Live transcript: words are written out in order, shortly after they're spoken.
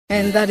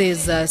And that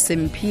is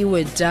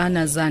Simpiwe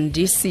Dana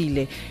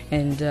Zandisile.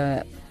 And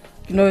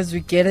as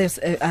we get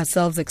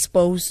ourselves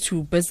exposed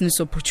to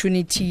business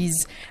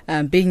opportunities,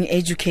 being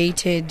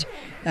educated,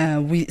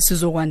 we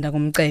sizowanda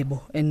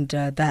ngomcebo, and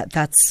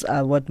that's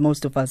what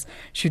most of us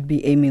should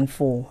be aiming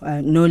for.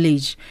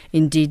 Knowledge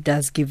indeed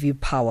does give you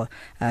power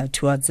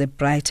towards a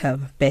brighter,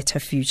 better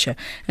future.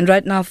 And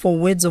right now, for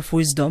Words of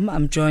Wisdom,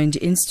 I'm joined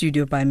in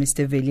studio by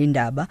Mr. Veli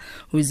Ndaba,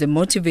 who is a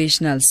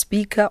motivational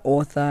speaker,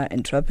 author,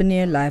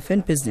 entrepreneur, life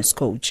and business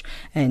coach,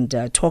 and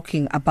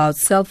talking about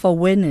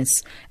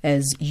self-awareness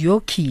as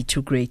your key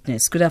to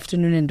greatness. Good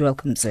afternoon and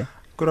welcome, sir.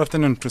 Good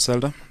afternoon,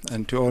 Priscilla,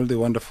 and to all the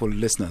wonderful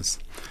listeners.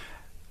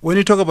 When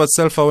you talk about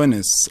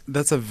self-awareness,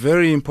 that's a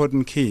very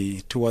important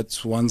key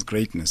towards one's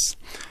greatness.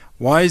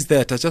 Why is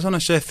that? I just want to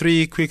share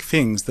 3 quick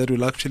things that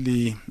will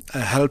actually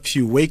help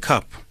you wake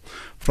up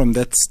from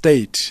that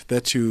state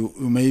that you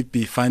may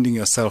be finding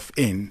yourself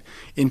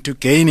into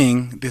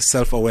gaining this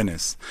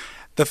self-awareness.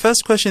 The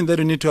first question that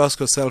you need to ask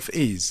yourself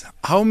is,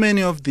 are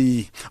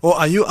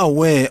you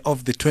aware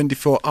of the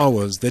 24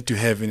 hours that you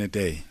have in a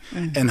day?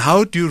 And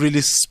how do you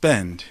really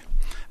spend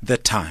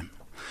that time?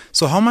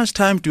 So how much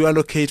time do you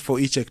allocate for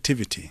each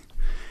activity?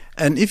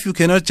 And if you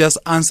cannot just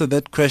answer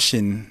that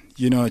question,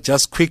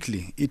 just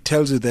quickly, it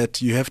tells you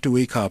that you have to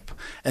wake up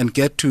and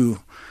get to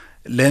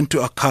learn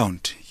to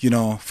account,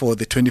 for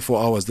the 24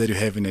 hours that you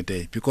have in a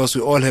day, because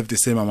we all have the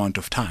same amount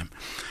of time.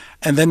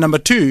 And then number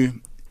 2,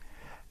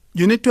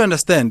 you need to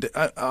understand,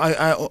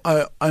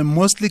 I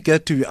mostly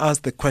get to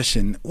ask the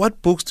question, what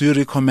books do you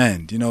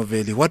recommend,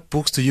 Veli? What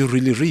books do you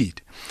really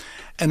read?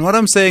 And what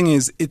I'm saying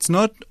is, it's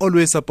not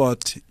always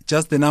about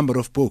just the number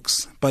of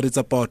books, but it's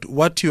about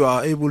what you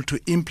are able to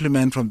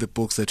implement from the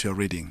books that you're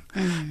reading.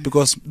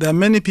 Because there are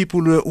many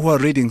people who are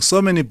reading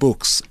so many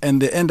books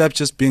and they end up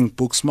just being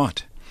book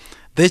smart.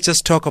 They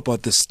just talk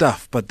about the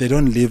stuff, but they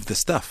don't live the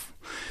stuff.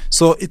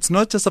 So it's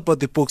not just about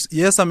the books.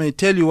 Yes, I may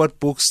tell you what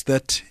books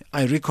that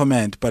I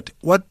recommend, but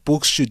what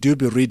books should you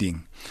be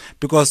reading?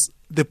 Because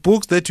the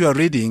books that you are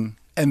reading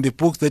and the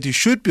books that you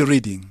should be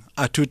reading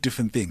are 2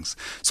 different things.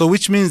 So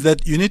which means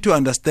that you need to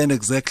understand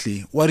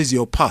exactly what is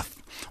your path.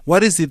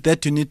 What is it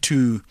that you need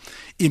to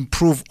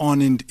improve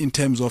on in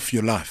terms of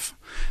your life?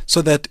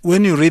 So that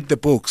when you read the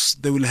books,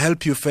 they will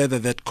help you further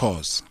that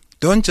cause.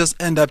 Don't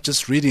just end up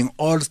just reading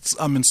all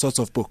sorts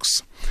of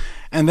books.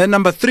 And then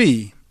number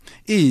 3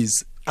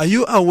 is, are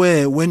you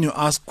aware when you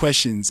ask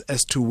questions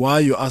as to why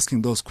you're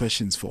asking those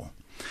questions for?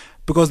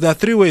 Because there are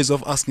 3 ways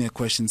of asking a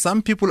question.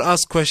 Some people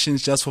ask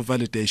questions just for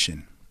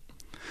validation.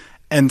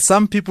 And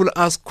some people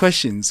ask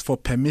questions for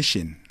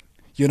permission,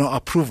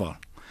 approval.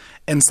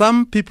 And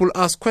some people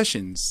ask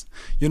questions,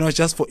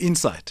 just for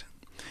insight,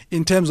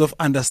 in terms of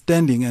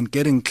understanding and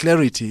getting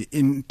clarity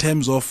in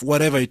terms of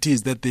whatever it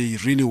is that they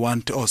really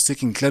want or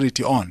seeking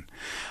clarity on.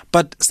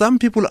 But some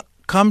people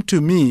come to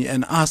me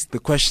and ask the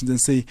questions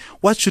and say,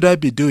 what should I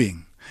be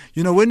doing?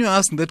 When you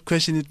ask that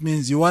question, it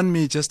means you want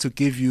me just to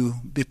give you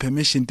the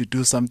permission to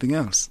do something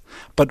else.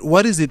 But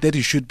what is it that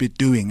you should be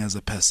doing as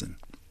a person?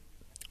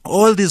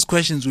 All these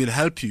questions will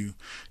help you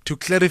to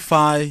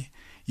clarify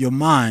your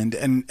mind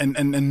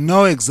and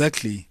know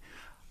exactly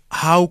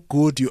how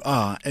good you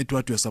are at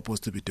what you're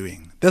supposed to be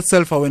doing. That's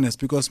self-awareness,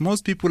 because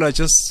most people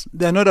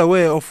they're not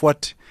aware of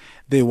what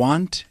they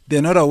want.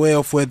 They're not aware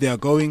of where they are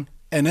going.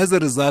 And as a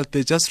result,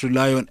 they just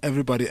rely on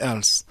everybody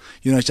else,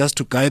 just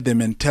to guide them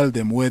and tell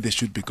them where they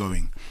should be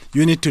going.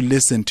 You need to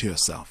listen to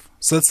yourself.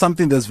 So it's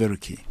something that's very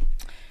key.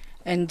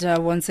 And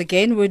once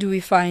again, where do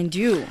we find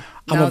you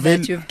now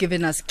that you've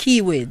given us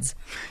keywords?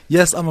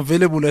 Yes, I'm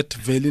available at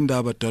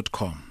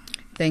velindaba.com.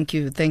 Thank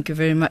you. Thank you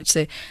very much.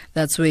 So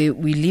that's where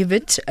we leave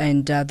it.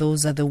 And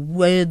those are the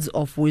words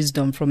of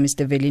wisdom from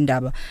Mr. Veli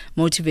Ndaba,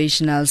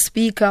 motivational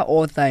speaker,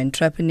 author,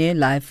 entrepreneur,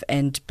 life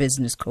and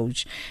business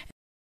coach.